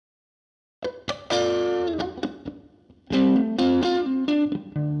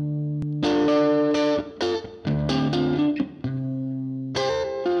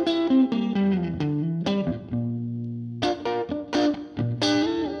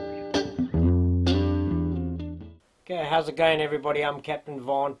Okay, how's it going, everybody? I'm Captain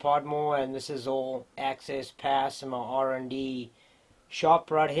Vaughn Podmore, and this is All Access Pass in my R&D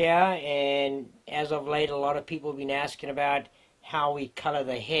shop right here. And as of late, a lot of people have been asking about how we color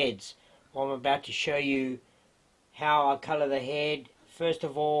the heads. Well, I'm about to show you how I color the head. First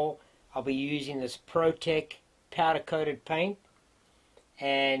of all, I'll be using this ProTech powder-coated paint.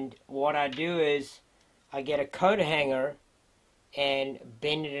 And what I do is I get a coat hanger and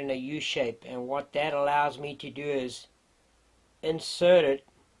bend it in a U shape, and what that allows me to do is insert it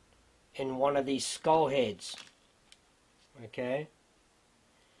in one of these skull heads. Okay,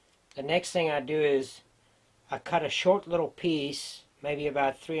 the next thing I do is I cut a short little piece, maybe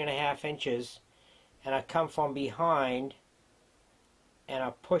about 3.5 inches, and I come from behind and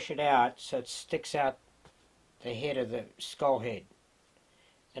I push it out so it sticks out the head of the skull head.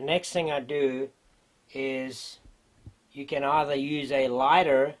 The next thing I do is you can either use a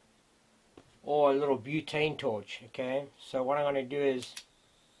lighter or a little butane torch. Okay, so what I'm going to do is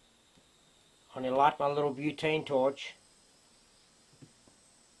I'm going to light my little butane torch.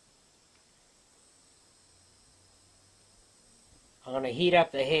 I'm going to heat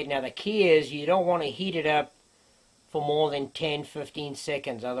up the head. Now the key is you don't want to heat it up for more than 10-15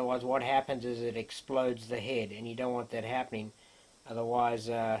 seconds, otherwise what happens is it explodes the head, and you don't want that happening, otherwise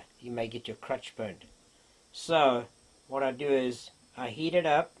you may get your crutch burnt. So what I do is I heat it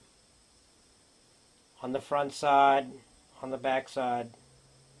up on the front side, on the back side,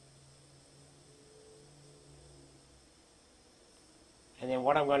 and then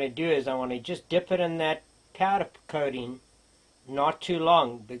what I'm going to do is I want to just dip it in that powder coating, not too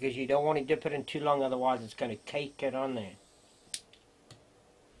long, because you don't want to dip it in too long, otherwise it's going to cake it on there.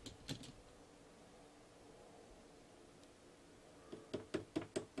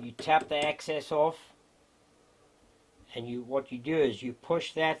 You tap the excess off, and what you do is you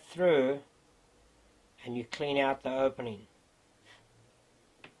push that through and you clean out the opening.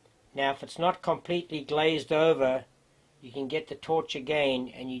 Now if it's not completely glazed over, you can get the torch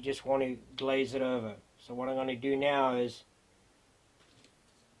again and you just want to glaze it over. So what I'm going to do now is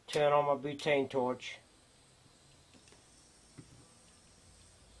turn on my butane torch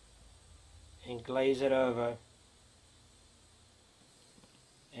and glaze it over,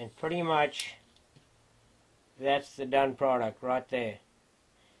 and pretty much that's the done product right there.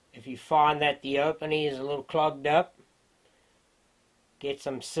 If you find that the opening is a little clogged up, get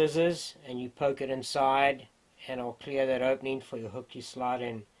some scissors and you poke it inside and it'll clear that opening for your hook to slide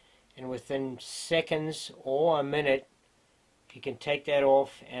in. And within seconds or a minute you can take that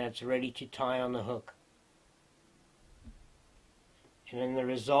off and it's ready to tie on the hook. And in the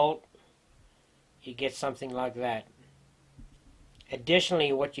result you get something like that.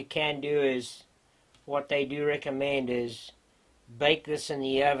 Additionally, what you can do is, what they do recommend is bake this in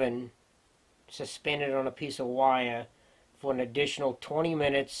the oven, suspend it on a piece of wire for an additional 20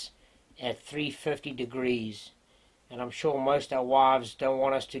 minutes at 350 degrees. And I'm sure most of our wives don't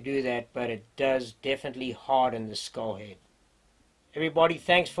want us to do that, but it does definitely harden the skull head. Everybody,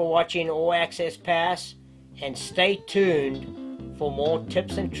 thanks for watching All Access Pass, and stay tuned for more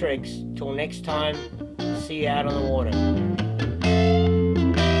tips and tricks. Till next time, see you out on the water.